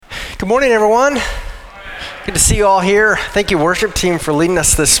Good morning, everyone. Good to see you all here. Thank you, worship team, for leading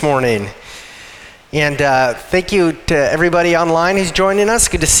us this morning. And thank you to everybody online who's joining us.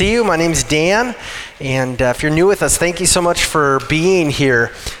 Good to see you. My name's Dan. And if you're new with us, thank you so much for being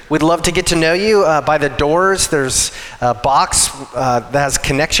here. We'd love to get to know you. By the doors, there's a box that has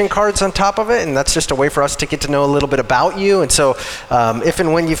connection cards on top of it, and that's just a way for us to get to know a little bit about you. And so if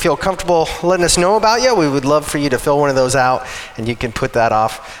and when you feel comfortable letting us know about you, we would love for you to fill one of those out, and you can put that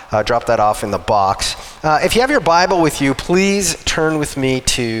off, drop that off in the box. If you have your Bible with you, please turn with me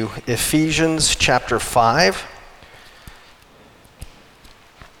to Ephesians chapter 5.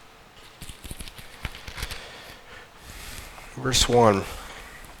 Verse 1.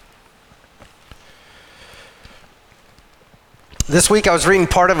 This week I was reading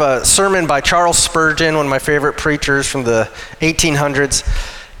part of a sermon by Charles Spurgeon, one of my favorite preachers from the 1800s,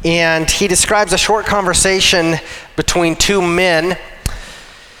 and he describes a short conversation between two men.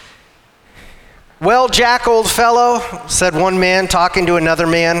 "Well, Jack, old fellow," said one man talking to another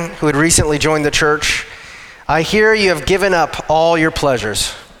man who had recently joined the church, "I hear you have given up all your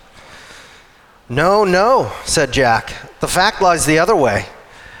pleasures." No, said Jack. "The fact lies the other way.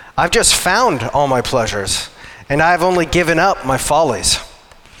 I've just found all my pleasures, and I've only given up my follies."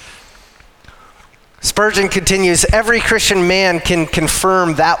 Spurgeon continues, "Every Christian man can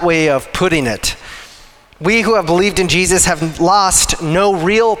confirm that way of putting it. We who have believed in Jesus have lost no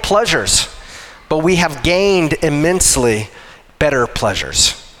real pleasures, but we have gained immensely better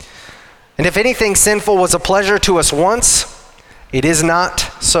pleasures. And if anything sinful was a pleasure to us once, it is not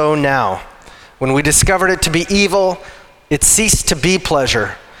so now. When we discovered it to be evil, it ceased to be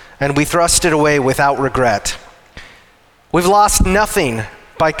pleasure, and we thrust it away without regret. We've lost nothing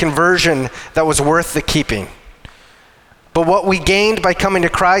by conversion that was worth the keeping. But what we gained by coming to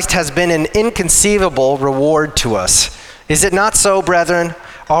Christ has been an inconceivable reward to us. Is it not so, brethren?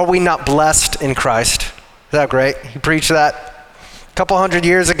 Are we not blessed in Christ?" Is that great? He preached that a couple hundred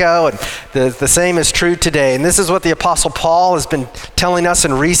years ago, and the same is true today. And this is what the Apostle Paul has been telling us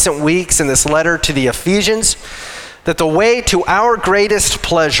in recent weeks in this letter to the Ephesians, that the way to our greatest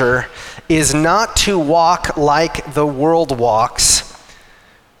pleasure is not to walk like the world walks,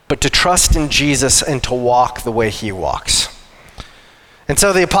 but to trust in Jesus and to walk the way he walks. And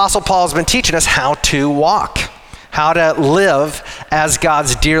so the Apostle Paul has been teaching us how to walk, how to live as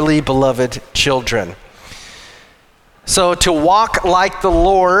God's dearly beloved children. So to walk like the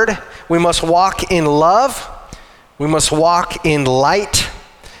Lord, we must walk in love, we must walk in light,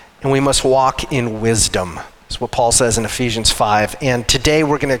 and we must walk in wisdom. That's what Paul says in Ephesians 5. And today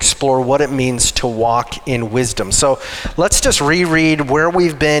we're going to explore what it means to walk in wisdom. So let's just reread where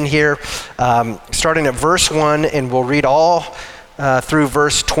we've been here, starting at verse 1, and we'll read all through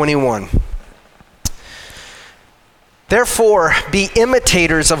verse 21. "Therefore, be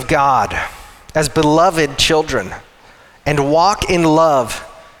imitators of God as beloved children, and walk in love,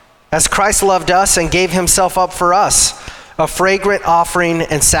 as Christ loved us and gave himself up for us, a fragrant offering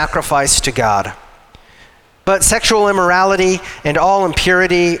and sacrifice to God. But sexual immorality and all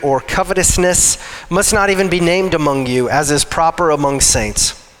impurity or covetousness must not even be named among you, as is proper among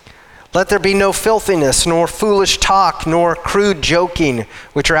saints. Let there be no filthiness, nor foolish talk, nor crude joking,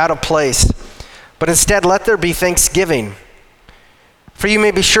 which are out of place. But instead, let there be thanksgiving. For you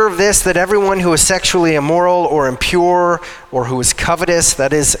may be sure of this, that everyone who is sexually immoral or impure, or who is covetous,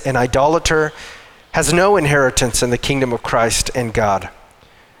 that is, an idolater, has no inheritance in the kingdom of Christ and God.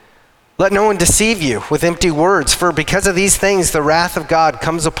 Let no one deceive you with empty words, for because of these things the wrath of God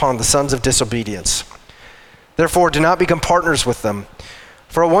comes upon the sons of disobedience. Therefore, do not become partners with them.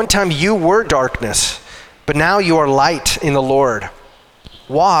 For at one time you were darkness, but now you are light in the Lord.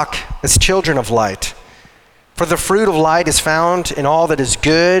 Walk as children of light. For the fruit of light is found in all that is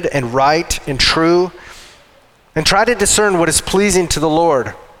good and right and true. And try to discern what is pleasing to the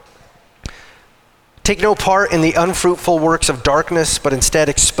Lord. Take no part in the unfruitful works of darkness, but instead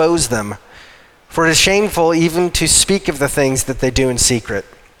expose them. For it is shameful even to speak of the things that they do in secret.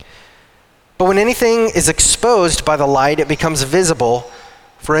 But when anything is exposed by the light, it becomes visible.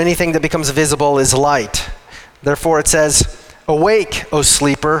 For anything that becomes visible is light. Therefore it says, 'Awake, O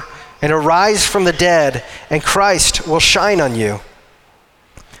sleeper, and arise from the dead, and Christ will shine on you.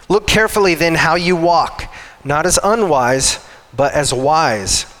 Look carefully then how you walk, not as unwise, but as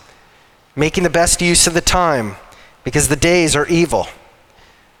wise, making the best use of the time, because the days are evil.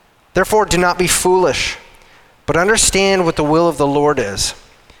 Therefore do not be foolish, but understand what the will of the Lord is.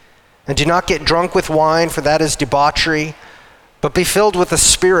 And do not get drunk with wine, for that is debauchery, but be filled with the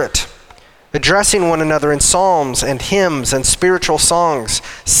Spirit, addressing one another in psalms and hymns and spiritual songs,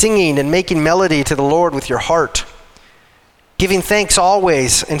 singing and making melody to the Lord with your heart, giving thanks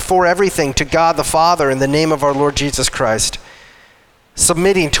always and for everything to God the Father in the name of our Lord Jesus Christ,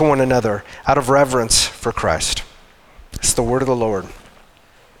 submitting to one another out of reverence for Christ. It's the word of the Lord.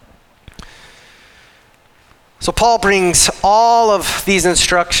 So Paul brings all of these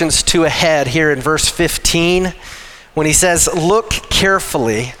instructions to a head here in verse 15 when he says, "Look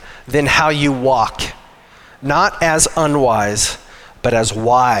carefully then how you walk, not as unwise, but as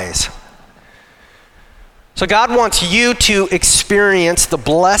wise." So God wants you to experience the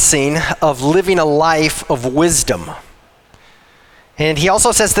blessing of living a life of wisdom. And he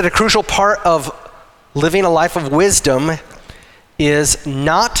also says that a crucial part of living a life of wisdom is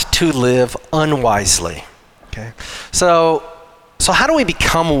not to live unwisely. Okay. So how do we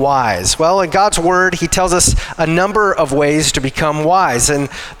become wise? Well, in God's word, he tells us a number of ways to become wise. In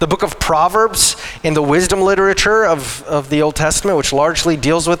the book of Proverbs, in the wisdom literature of the Old Testament, which largely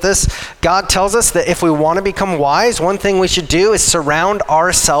deals with this, God tells us that if we want to become wise, one thing we should do is surround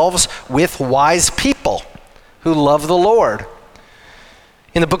ourselves with wise people who love the Lord.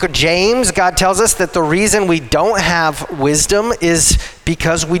 In the book of James, God tells us that the reason we don't have wisdom is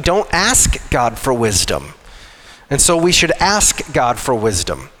because we don't ask God for wisdom. And so we should ask God for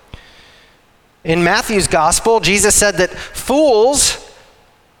wisdom. In Matthew's gospel, Jesus said that fools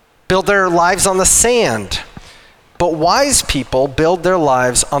build their lives on the sand, but wise people build their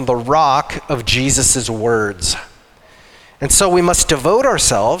lives on the rock of Jesus' words. And so we must devote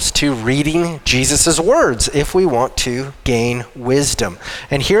ourselves to reading Jesus' words if we want to gain wisdom.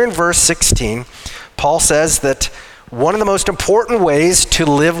 And here in verse 16, Paul says that one of the most important ways to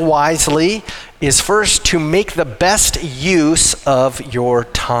live wisely is first to make the best use of your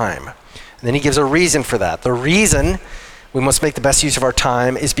time. And then he gives a reason for that. The reason we must make the best use of our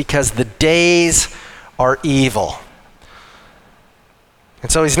time is because the days are evil.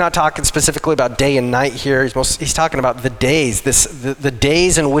 And so he's not talking specifically about day and night here. He's talking about the days. The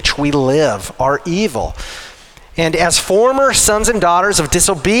days in which we live are evil. And as former sons and daughters of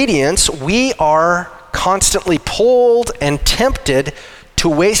disobedience, we are constantly pulled and tempted to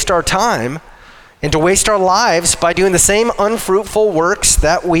waste our time and to waste our lives by doing the same unfruitful works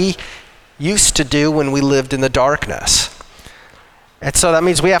that we used to do when we lived in the darkness. And so that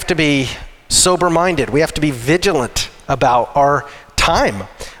means we have to be sober-minded. We have to be vigilant about our time.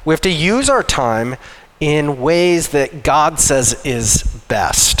 We have to use our time in ways that God says is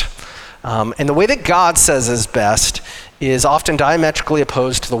best. And the way that God says is best is often diametrically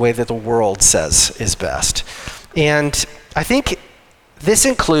opposed to the way that the world says is best. And I think this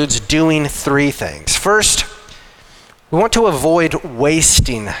includes doing three things. First, we want to avoid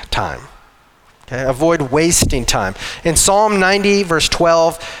wasting time. Okay? Avoid wasting time. In Psalm 90, verse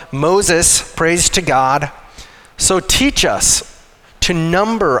 12, Moses prays to God, "So teach us to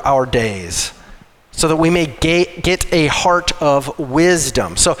number our days, so that we may get a heart of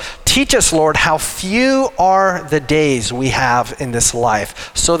wisdom." So teach us, Lord, how few are the days we have in this life,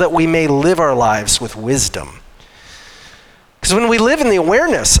 so that we may live our lives with wisdom. Because when we live in the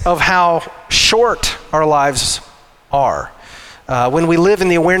awareness of how short our lives are, when we live in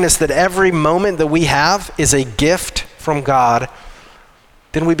the awareness that every moment that we have is a gift from God,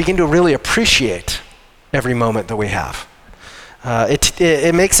 then we begin to really appreciate every moment that we have.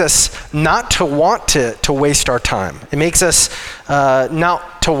 It makes us not to want to waste our time. It makes us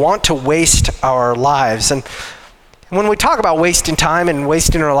not to want to waste our lives. And when we talk about wasting time and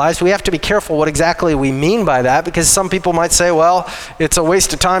wasting our lives, we have to be careful what exactly we mean by that, because some people might say, well, it's a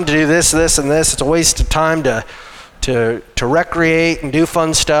waste of time to do this, this, and this. It's a waste of time to recreate and do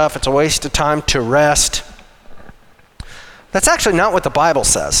fun stuff. It's a waste of time to rest. That's actually not what the Bible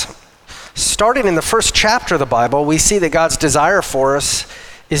says. Starting in the first chapter of the Bible, we see that God's desire for us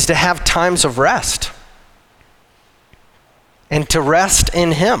is to have times of rest and to rest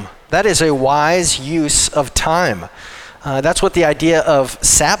in Him. That is a wise use of time. That's what the idea of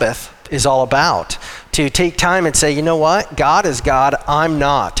Sabbath is all about. To take time and say, you know what? God is God, I'm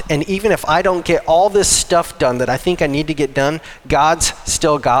not. And even if I don't get all this stuff done that I think I need to get done, God's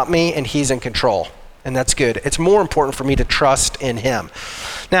still got me and He's in control. And that's good. It's more important for me to trust in Him.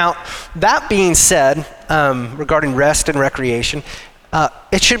 Now, that being said, regarding rest and recreation,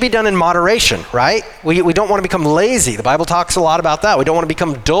 it should be done in moderation, right? We don't want to become lazy. The Bible talks a lot about that. We don't want to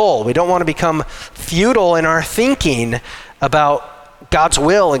become dull. We don't want to become futile in our thinking about God's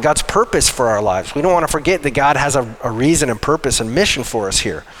will and God's purpose for our lives. We don't want to forget that God has a reason and purpose and mission for us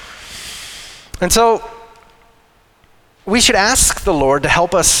here. And so we should ask the Lord to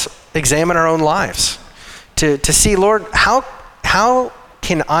help us examine our own lives, to see, Lord, how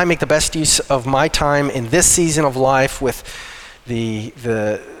can I make the best use of my time in this season of life with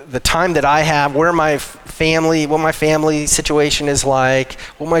the the time that I have, what my family situation is like,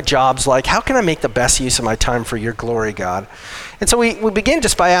 what my job's like. How can I make the best use of my time for your glory, God? And so we begin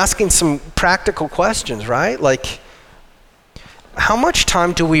just by asking some practical questions, right? Like, how much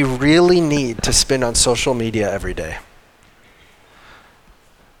time do we really need to spend on social media every day?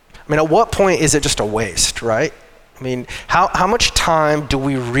 I mean, at what point is it just a waste, right? I mean, how much time do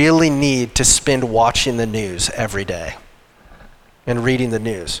we really need to spend watching the news every day and reading the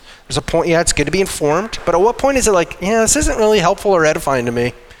news? There's a point, it's good to be informed, but at what point is it like, this isn't really helpful or edifying to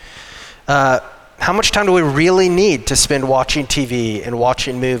me? How much time do we really need to spend watching TV and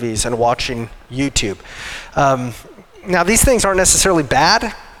watching movies and watching YouTube? Now, these things aren't necessarily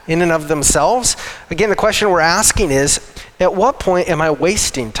bad in and of themselves. Again, the question we're asking is, at what point am I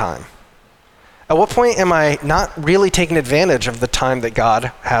wasting time? At what point am I not really taking advantage of the time that God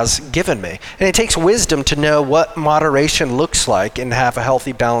has given me? And it takes wisdom to know what moderation looks like and have a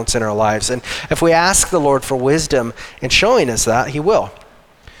healthy balance in our lives. And if we ask the Lord for wisdom in showing us that, he will.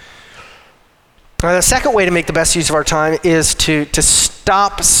 Now, the second way to make the best use of our time is to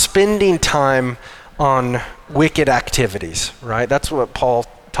stop spending time on wicked activities, right? That's what Paul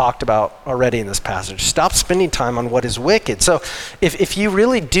talked about already in this passage. Stop spending time on what is wicked. So if you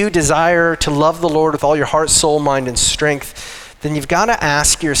really do desire to love the Lord with all your heart, soul, mind, and strength, then you've got to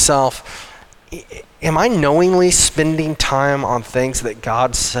ask yourself, am I knowingly spending time on things that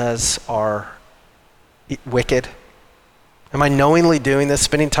God says are wicked? Am I knowingly doing this,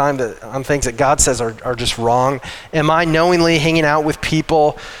 spending time on things that God says are just wrong? Am I knowingly hanging out with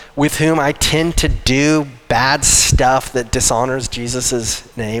people with whom I tend to do bad stuff that dishonors Jesus'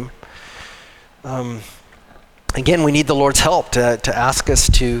 name? Again, we need the Lord's help to ask us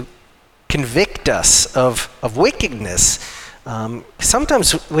to convict us of wickedness.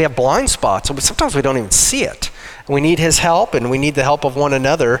 Sometimes we have blind spots, but sometimes we don't even see it. We need his help, and we need the help of one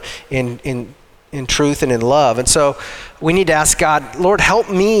another in truth and in love. And so we need to ask God, Lord, help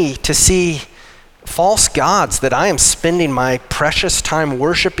me to see false gods that I am spending my precious time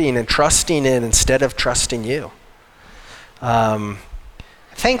worshiping and trusting in instead of trusting you.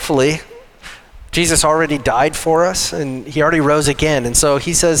 Thankfully, Jesus already died for us and he already rose again. And so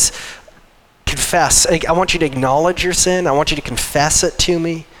he says, confess. I want you to acknowledge your sin. I want you to confess it to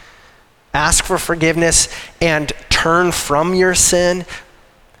me. Ask for forgiveness and turn from your sin.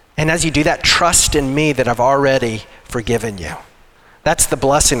 And as you do that, trust in me that I've already forgiven you. That's the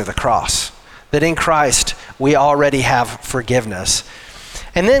blessing of the cross, that in Christ we already have forgiveness.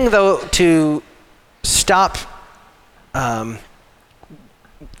 And then, though, to stop the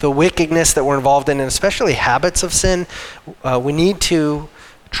wickedness that we're involved in, and especially habits of sin, we need to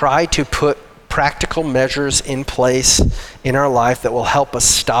try to put practical measures in place in our life that will help us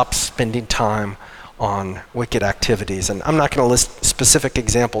stop spending time on wicked activities. And I'm not going to list specific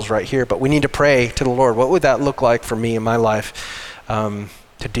examples right here, but we need to pray to the Lord. What would that look like for me in my life to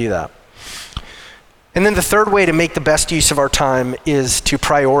do that? And then the third way to make the best use of our time is to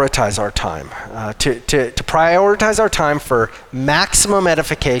prioritize our time. To prioritize our time for maximum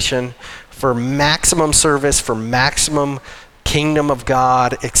edification, for maximum service, for maximum kingdom of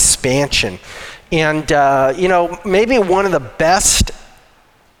God expansion. And, maybe one of the best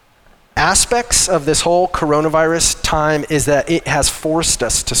aspects of this whole coronavirus time is that it has forced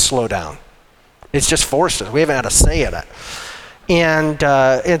us to slow down. It's just forced us. We haven't had a say in it.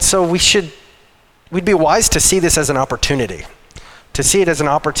 And so we'd be wise to see this as an opportunity, to see it as an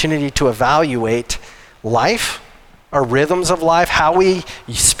opportunity to evaluate life, our rhythms of life, how we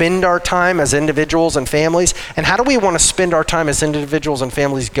spend our time as individuals and families, and how do we want to spend our time as individuals and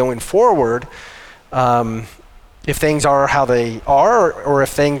families going forward, if things are how they are, or if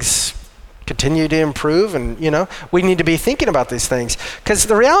things continue to improve. And we need to be thinking about these things, because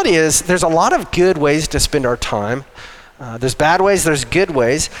the reality is there's a lot of good ways to spend our time. There's bad ways, there's good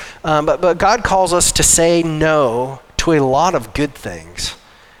ways, but God calls us to say no to a lot of good things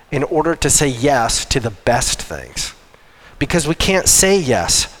in order to say yes to the best things, because we can't say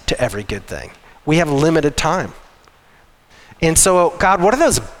yes to every good thing. We have limited time. And so, God, what are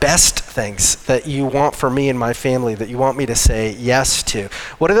those best things that you want for me and my family, that you want me to say yes to?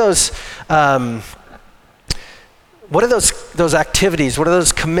 What are those activities? What are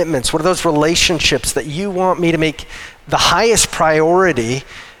those commitments? What are those relationships that you want me to make the highest priority,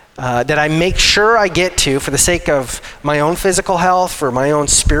 that I make sure I get to for the sake of my own physical health, for my own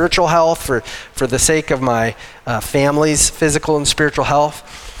spiritual health, for the sake of my family's physical and spiritual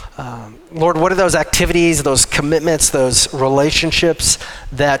health? Lord, what are those activities, those commitments, those relationships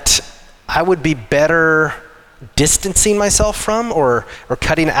that I would be better distancing myself from or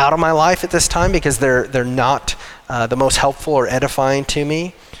cutting out of my life at this time because they're not the most helpful or edifying to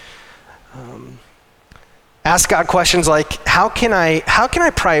me? Ask God questions like, how can I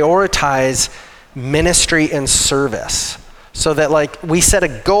prioritize ministry and service so that like we set a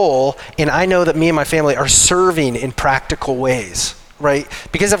goal and I know that me and my family are serving in practical ways, right?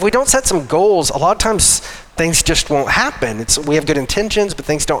 Because if we don't set some goals, a lot of times things just won't happen. We have good intentions, but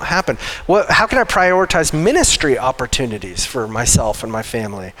things don't happen. How can I prioritize ministry opportunities for myself and my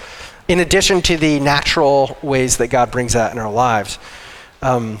family, in addition to the natural ways that God brings that in our lives?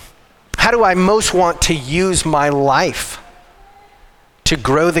 How do I most want to use my life to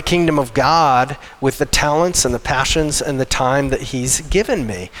grow the kingdom of God with the talents and the passions and the time that he's given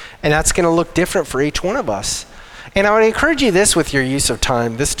me? And that's going to look different for each one of us. And I would encourage you this with your use of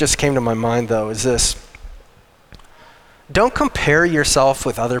time. This just came to my mind, though, is this. Don't compare yourself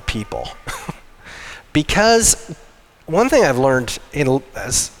with other people. Because one thing I've learned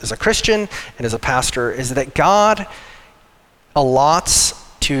as a Christian and as a pastor is that God allots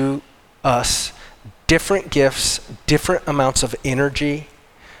to us different gifts, different amounts of energy,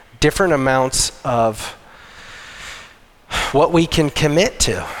 different amounts of what we can commit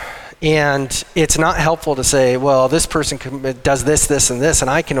to. And it's not helpful to say, well, this person does this, this, and this, and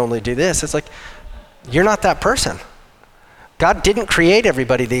I can only do this. It's like, you're not that person. God didn't create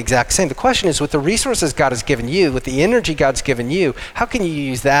everybody the exact same. The question is, with the resources God has given you, with the energy God's given you, how can you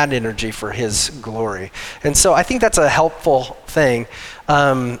use that energy for his glory? And so I think that's a helpful thing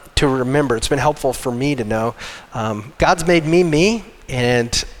to remember. It's been helpful for me to know. God's made me,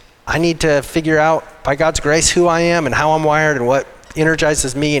 and I need to figure out, by God's grace, who I am and how I'm wired and what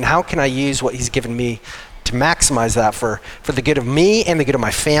energizes me, and how can I use what he's given me to maximize that for the good of me and the good of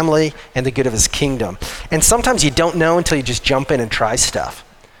my family and the good of his kingdom. And sometimes you don't know until you just jump in and try stuff.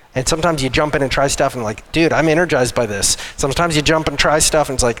 And sometimes you jump in and try stuff and like, dude, I'm energized by this. Sometimes you jump and try stuff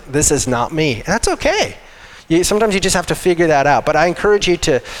and it's like, this is not me. And that's okay. Sometimes you just have to figure that out. But I encourage you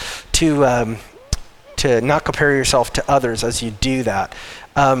to not compare yourself to others as you do that.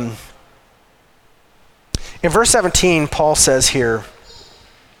 In verse 17, Paul says here,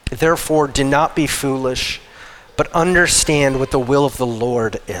 therefore, do not be foolish, but understand what the will of the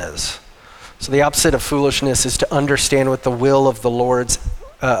Lord is. So the opposite of foolishness is to understand what the will of the Lord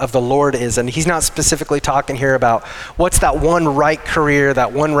is. And he's not specifically talking here about what's that one right career,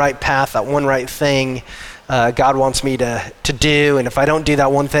 that one right path, that one right thing God wants me to do. And if I don't do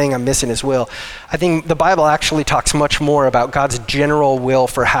that one thing, I'm missing his will. I think the Bible actually talks much more about God's general will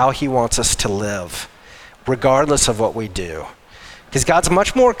for how he wants us to live, regardless of what we do. Because God's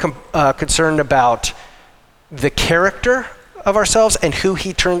much more concerned about the character of ourselves and who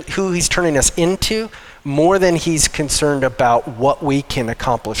he's turning us into, more than he's concerned about what we can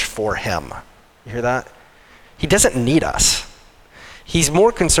accomplish for him. You hear that? He doesn't need us. He's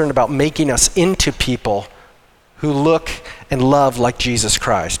more concerned about making us into people who look and love like Jesus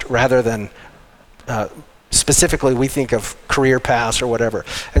Christ, rather than specifically we think of career paths or whatever.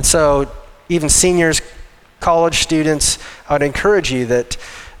 And so even seniors, college students, I would encourage you that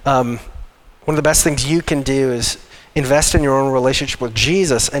one of the best things you can do is invest in your own relationship with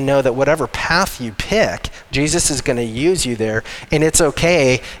Jesus and know that whatever path you pick, Jesus is going to use you there. And it's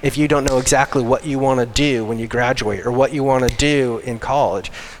okay if you don't know exactly what you want to do when you graduate or what you want to do in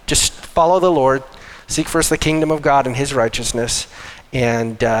college. Just follow the Lord, seek first the kingdom of God and his righteousness,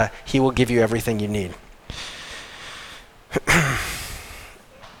 and he will give you everything you need.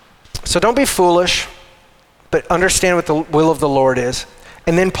 So don't be foolish, but understand what the will of the Lord is.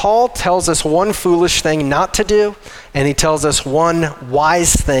 And then Paul tells us one foolish thing not to do, and he tells us one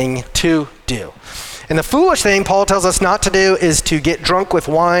wise thing to do. And the foolish thing Paul tells us not to do is to get drunk with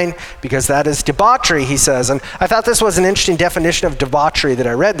wine, because that is debauchery, he says. And I thought this was an interesting definition of debauchery that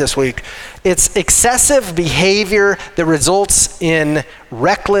I read this week. It's excessive behavior that results in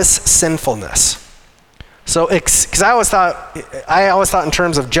reckless sinfulness. So, because I always thought in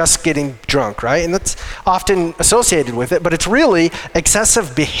terms of just getting drunk, right? And that's often associated with it, but it's really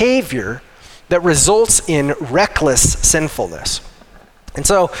excessive behavior that results in reckless sinfulness. And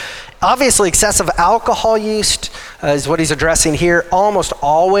so, obviously, excessive alcohol use is what he's addressing here. Almost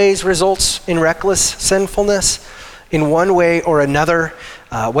always results in reckless sinfulness in one way or another,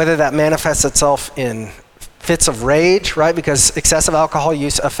 whether that manifests itself in fits of rage, right? Because excessive alcohol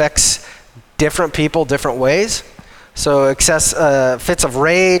use affects different people different ways. So fits of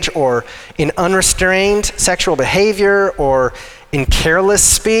rage, or in unrestrained sexual behavior, or in careless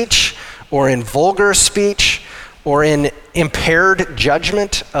speech, or in vulgar speech, or in impaired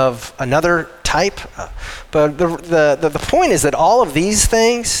judgment of another type. But the point is that all of these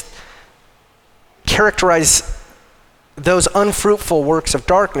things characterize those unfruitful works of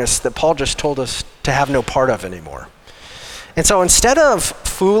darkness that Paul just told us to have no part of anymore. And so instead of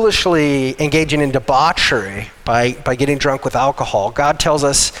foolishly engaging in debauchery by getting drunk with alcohol, God tells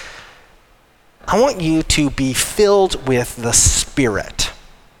us, I want you to be filled with the Spirit.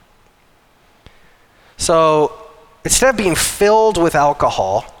 So instead of being filled with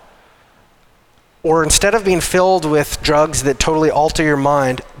alcohol, or instead of being filled with drugs that totally alter your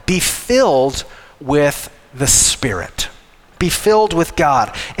mind, be filled with the Spirit. Be filled with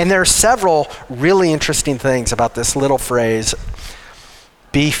God. And there are several really interesting things about this little phrase,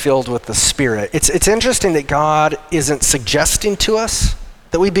 be filled with the Spirit. It's interesting that God isn't suggesting to us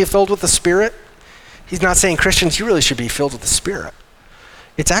that we be filled with the Spirit. He's not saying, Christians, you really should be filled with the Spirit.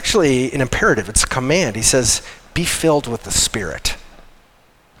 It's actually an imperative. It's a command. He says, be filled with the Spirit.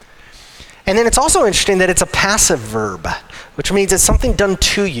 And then it's also interesting that it's a passive verb, which means it's something done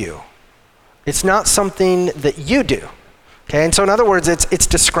to you. It's not something that you do. Okay, and so in other words, it's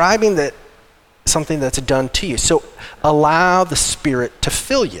describing that something that's done to you. So allow the Spirit to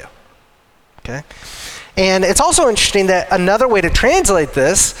fill you. Okay? And it's also interesting that another way to translate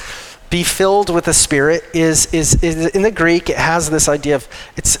this, be filled with the Spirit, is in the Greek, it has this idea of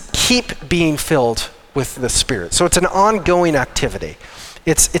it's keep being filled with the Spirit. So it's an ongoing activity.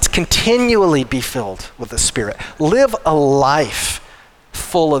 It's continually be filled with the Spirit. Live a life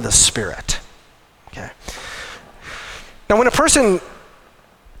full of the Spirit. Okay. Now, when a person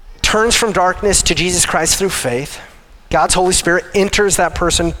turns from darkness to Jesus Christ through faith, God's Holy Spirit enters that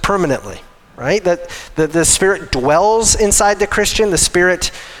person permanently, right? That the Spirit dwells inside the Christian. The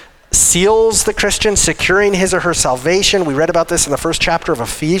Spirit seals the Christian, securing his or her salvation. We read about this in the first chapter of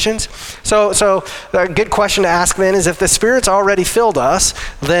Ephesians. So a good question to ask then is, if the Spirit's already filled us,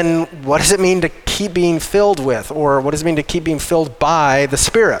 then what does it mean to keep being filled with? Or what does it mean to keep being filled by the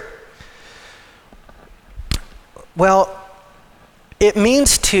Spirit? Well, it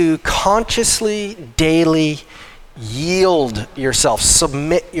means to consciously, daily yield yourself,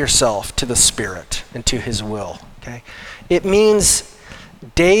 submit yourself to the Spirit and to his will, okay? It means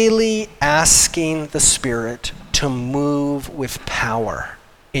daily asking the Spirit to move with power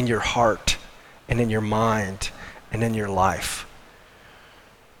in your heart and in your mind and in your life.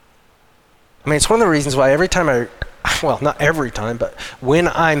 I mean, it's one of the reasons why every time well, not every time, but when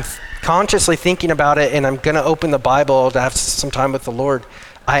I'm consciously thinking about it and I'm going to open the Bible to have some time with the Lord,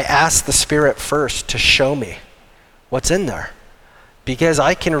 I ask the Spirit first to show me what's in there. Because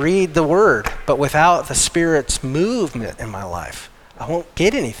I can read the Word, but without the Spirit's movement in my life, I won't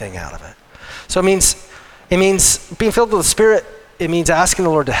get anything out of it. So it means being filled with the Spirit, it means asking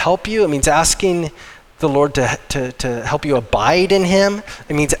the Lord to help you. It means asking the Lord to help you abide in him.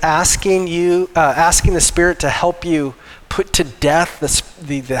 It means asking the Spirit to help you put to death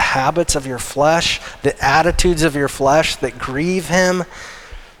the habits of your flesh, the attitudes of your flesh that grieve him,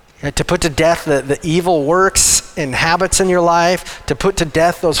 to put to death the evil works and habits in your life, to put to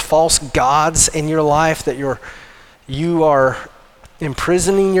death those false gods in your life that you are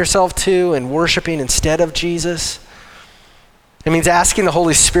imprisoning yourself to and worshiping instead of Jesus. It means asking the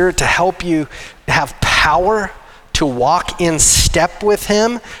Holy Spirit to help you have power to walk in step with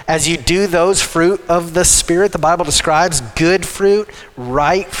him as you do those fruit of the Spirit. The Bible describes good fruit,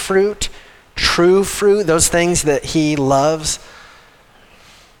 right fruit, true fruit, those things that he loves.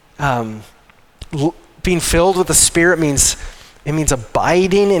 Being filled with the Spirit means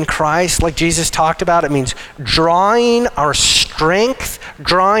abiding in Christ, like Jesus talked about. It means drawing our strength,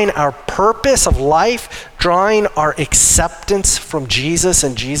 drawing our purpose of life, drawing our acceptance from Jesus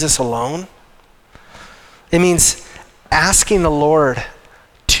and Jesus alone. It means asking the Lord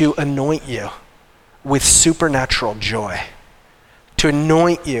to anoint you with supernatural joy, to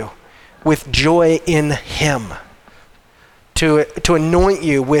anoint you with joy in him, to anoint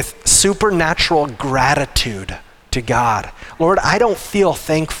you with supernatural gratitude to God. Lord, I don't feel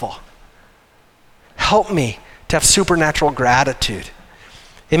thankful. Help me to have supernatural gratitude.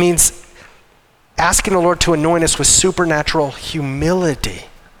 It means asking the Lord to anoint us with supernatural humility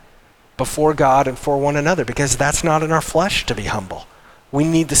before God and for one another, because that's not in our flesh to be humble. We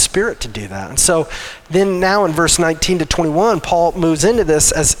need the Spirit to do that. And so then now in verse 19 to 21, Paul moves into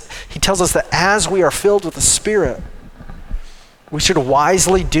this as he tells us that as we are filled with the Spirit, we should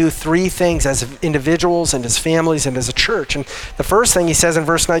wisely do three things as individuals and as families and as a church. And the first thing he says in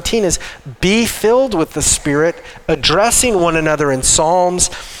verse 19 is, be filled with the Spirit, addressing one another in psalms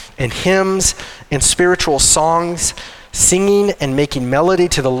and hymns and spiritual songs, singing and making melody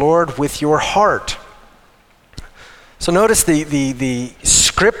to the Lord with your heart. So notice the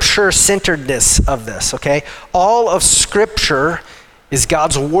scripture-centeredness of this, okay? All of Scripture is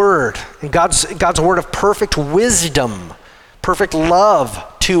God's word, and God's word of perfect wisdom, perfect love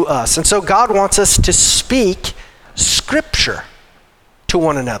to us. And so God wants us to speak Scripture to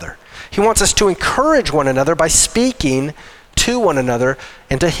one another. He wants us to encourage one another by speaking to one another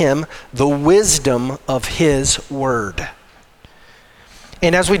and to him the wisdom of his word.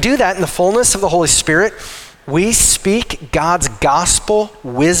 And as we do that in the fullness of the Holy Spirit, we speak God's gospel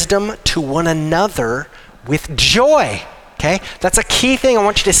wisdom to one another with joy. Okay? That's a key thing I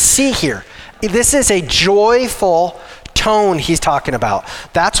want you to see here. This is a joyful tone he's talking about.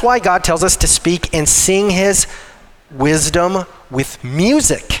 That's why God tells us to speak and sing his wisdom with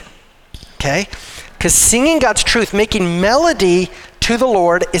music. Okay? Because singing God's truth, making melody to the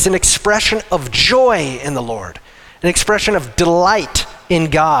Lord, is an expression of joy in the Lord, an expression of delight in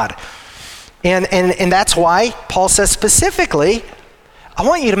God. And that's why Paul says specifically, I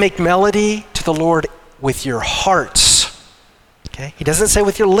want you to make melody to the Lord with your hearts. Okay? He doesn't say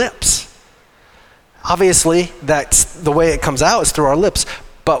with your lips. Obviously, that's the way it comes out is through our lips.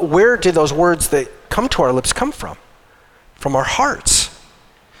 But where do those words that come to our lips come from? From our hearts.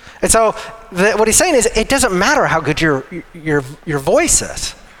 And so what he's saying is it doesn't matter how good your voice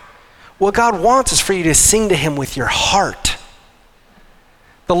is. What God wants is for you to sing to him with your heart.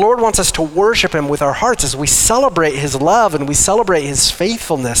 The Lord wants us to worship him with our hearts as we celebrate his love and we celebrate his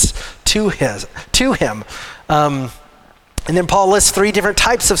faithfulness to him. And then Paul lists 3 different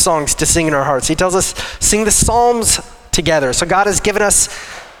types of songs to sing in our hearts. He tells us, sing the Psalms together. So God has given us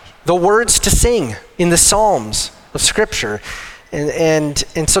the words to sing in the Psalms of Scripture. And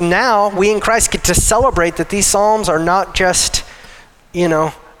so now we in Christ get to celebrate that these Psalms are not just,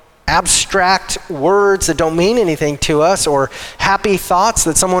 abstract words that don't mean anything to us or happy thoughts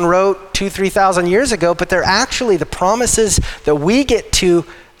that someone wrote 2,000-3,000 years ago, but they're actually the promises that we get to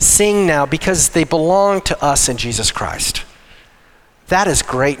sing now because they belong to us in Jesus Christ. That is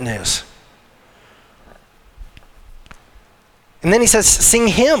great news. And then he says, sing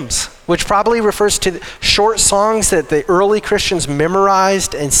hymns, which probably refers to short songs that the early Christians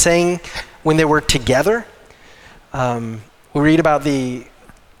memorized and sang when they were together. We read about the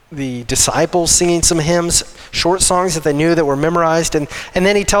disciples singing some hymns, short songs that they knew that were memorized. And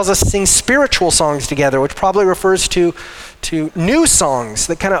then he tells us to sing spiritual songs together, which probably refers to new songs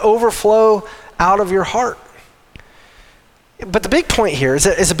that kind of overflow out of your heart. But the big point here is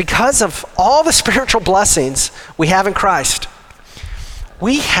that because of all the spiritual blessings we have in Christ,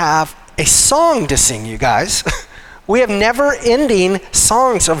 we have a song to sing, you guys. We have never-ending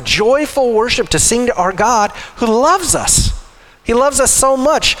songs of joyful worship to sing to our God who loves us. He loves us so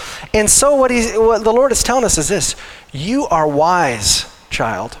much. And so what the Lord is telling us is this: you are wise,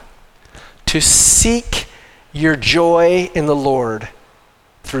 child, to seek your joy in the Lord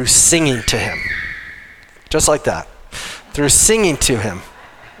through singing to him. Just like that. Through singing to him.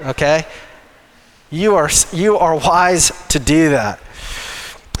 Okay? You are wise to do that.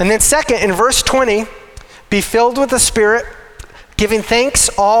 And then second, in verse 20, be filled with the Spirit, giving thanks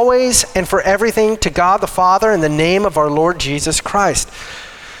always and for everything to God the Father in the name of our Lord Jesus Christ.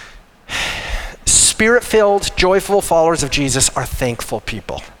 Spirit-filled, joyful followers of Jesus are thankful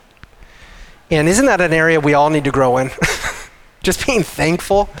people. And isn't that an area we all need to grow in? Just being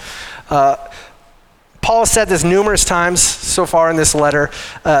thankful. Paul has said this numerous times so far in this letter,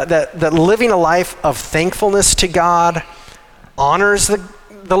 that living a life of thankfulness to God honors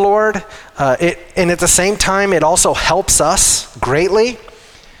the Lord, and at the same time, it also helps us greatly.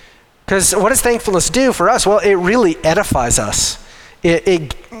 Because what does thankfulness do for us? Well, it really edifies us.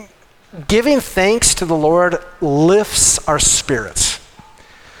 Giving thanks to the Lord lifts our spirits.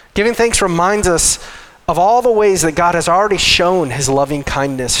 Giving thanks reminds us of all the ways that God has already shown his loving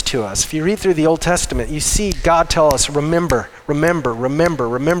kindness to us. If you read through the Old Testament, you see God tell us, remember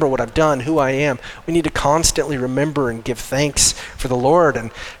what I've done, who I am. We need to constantly remember and give thanks for the Lord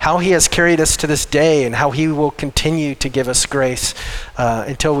and how he has carried us to this day and how he will continue to give us grace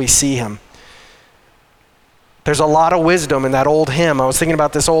until we see him. There's a lot of wisdom in that old hymn. I was thinking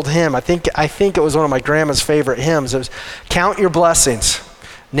about this old hymn. I think it was one of my grandma's favorite hymns. It was, count your blessings,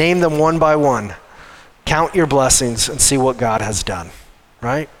 name them one by one. Count your blessings and see what God has done,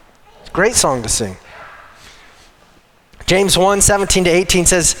 right? It's a great song to sing. James 1:17-18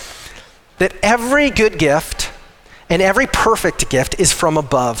 says that every good gift and every perfect gift is from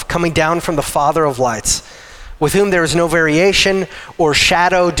above, coming down from the Father of lights, with whom there is no variation or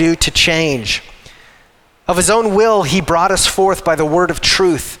shadow due to change. Of his own will, he brought us forth by the word of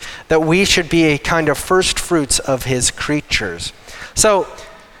truth, that we should be a kind of first fruits of his creatures. So,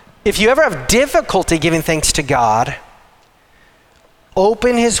 if you ever have difficulty giving thanks to God,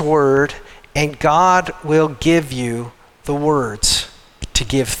 open his word and God will give you the words to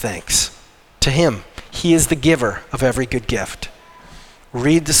give thanks to him. He is the giver of every good gift.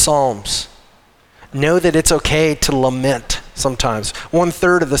 Read the Psalms. Know that it's okay to lament sometimes.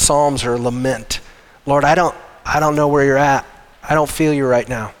 1/3 of the Psalms are lament. Lord, I don't know where you're at. I don't feel you right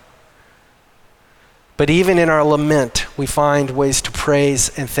now. But even in our lament, we find ways to praise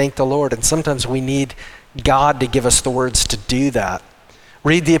and thank the Lord. And sometimes we need God to give us the words to do that.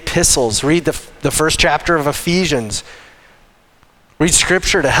 Read the epistles. Read the first chapter of Ephesians. Read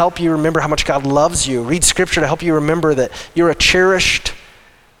scripture to help you remember how much God loves you. Read scripture to help you remember that you're a cherished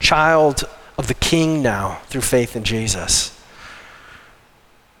child of the King now through faith in Jesus.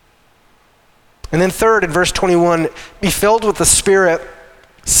 And then third, in verse 21, be filled with the Spirit,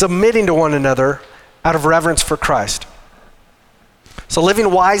 submitting to one another out of reverence for Christ. So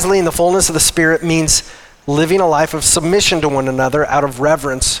living wisely in the fullness of the Spirit means living a life of submission to one another out of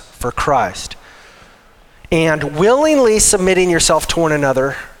reverence for Christ. And willingly submitting yourself to one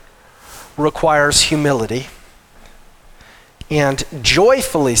another requires humility. And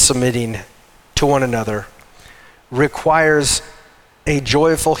joyfully submitting to one another requires a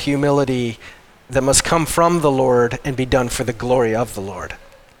joyful humility that must come from the Lord and be done for the glory of the Lord.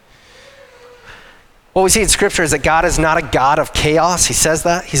 What we see in Scripture is that God is not a God of chaos. He says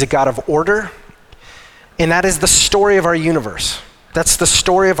that. He's a God of order. And that is the story of our universe. That's the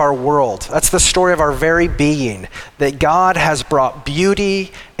story of our world. That's the story of our very being, that God has brought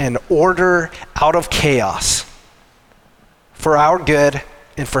beauty and order out of chaos for our good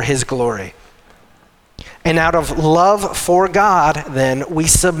and for his glory. And out of love for God, then, we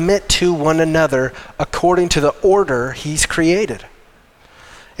submit to one another according to the order he's created.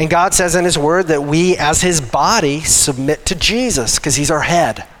 And God says in his word that we, as his body, submit to Jesus because he's our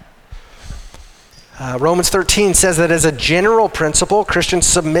head. Romans 13 says that as a general principle, Christians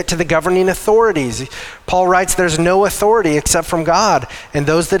submit to the governing authorities. Paul writes, there's no authority except from God, and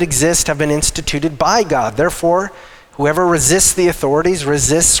those that exist have been instituted by God. Therefore, whoever resists the authorities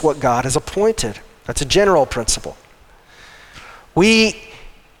resists what God has appointed. That's a general principle. We,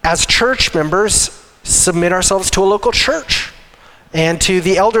 as church members, submit ourselves to a local church and to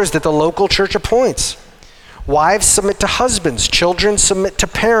the elders that the local church appoints. Wives submit to husbands, children submit to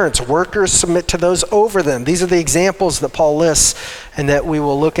parents, workers submit to those over them. These are the examples that Paul lists and that we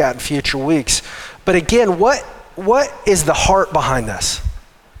will look at in future weeks. But again, what is the heart behind this?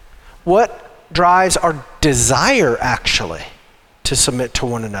 What drives our desire actually to submit to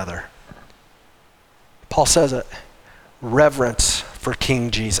one another? Paul says it, reverence for King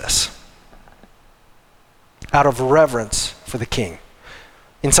Jesus. Out of reverence for the King.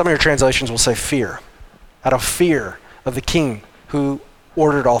 In some of your translations will say fear. Out of fear of the King who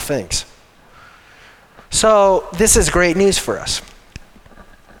ordered all things. So this is great news for us,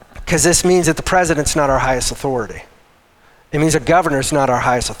 because this means that the president's not our highest authority. It means a governor's not our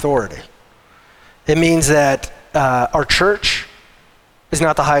highest authority. It means that our church is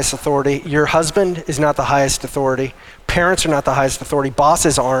not the highest authority. Your husband is not the highest authority. Parents are not the highest authority.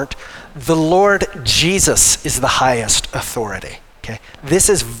 Bosses aren't. The Lord Jesus is the highest authority. Okay? This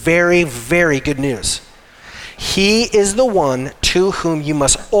is very, very good news. He is the one to whom you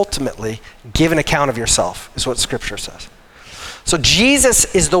must ultimately give an account of yourself, is what Scripture says. So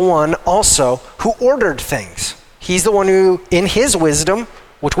Jesus is the one also who ordered things. He's the one who, in his wisdom,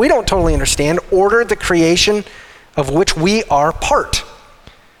 which we don't totally understand, ordered the creation of which we are part.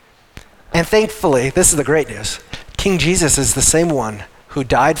 And thankfully, this is the great news, King Jesus is the same one who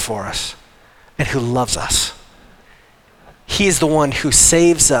died for us and who loves us. He is the one who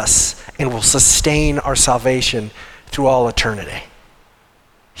saves us and will sustain our salvation through all eternity.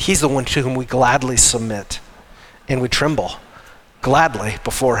 He's the one to whom we gladly submit and we tremble gladly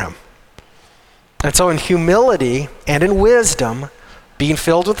before him. And so in humility and in wisdom, being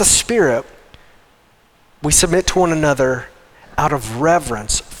filled with the Spirit, we submit to one another out of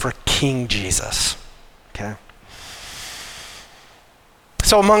reverence for King Jesus. Okay?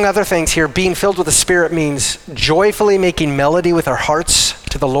 So among other things here, being filled with the Spirit means joyfully making melody with our hearts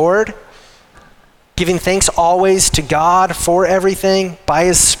to the Lord, giving thanks always to God for everything by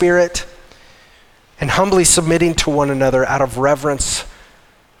his Spirit, and humbly submitting to one another out of reverence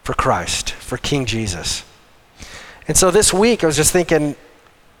for Christ, for King Jesus. And so this week I was just thinking,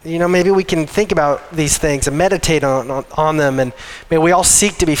 maybe we can think about these things and meditate on them, and may we all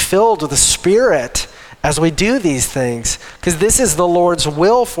seek to be filled with the Spirit as we do these things, because this is the Lord's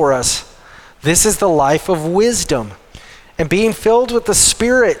will for us. This is the life of wisdom. And being filled with the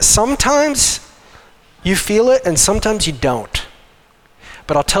Spirit, sometimes you feel it and sometimes you don't.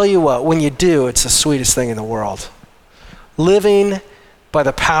 But I'll tell you what, when you do, it's the sweetest thing in the world. Living by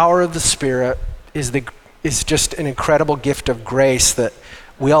the power of the Spirit is just an incredible gift of grace that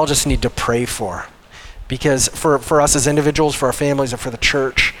we all just need to pray for. Because for us as individuals, for our families, and for the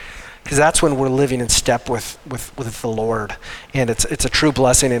church, because that's when we're living in step with the Lord. And it's a true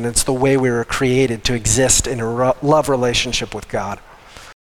blessing, and it's the way we were created to exist in a love relationship with God.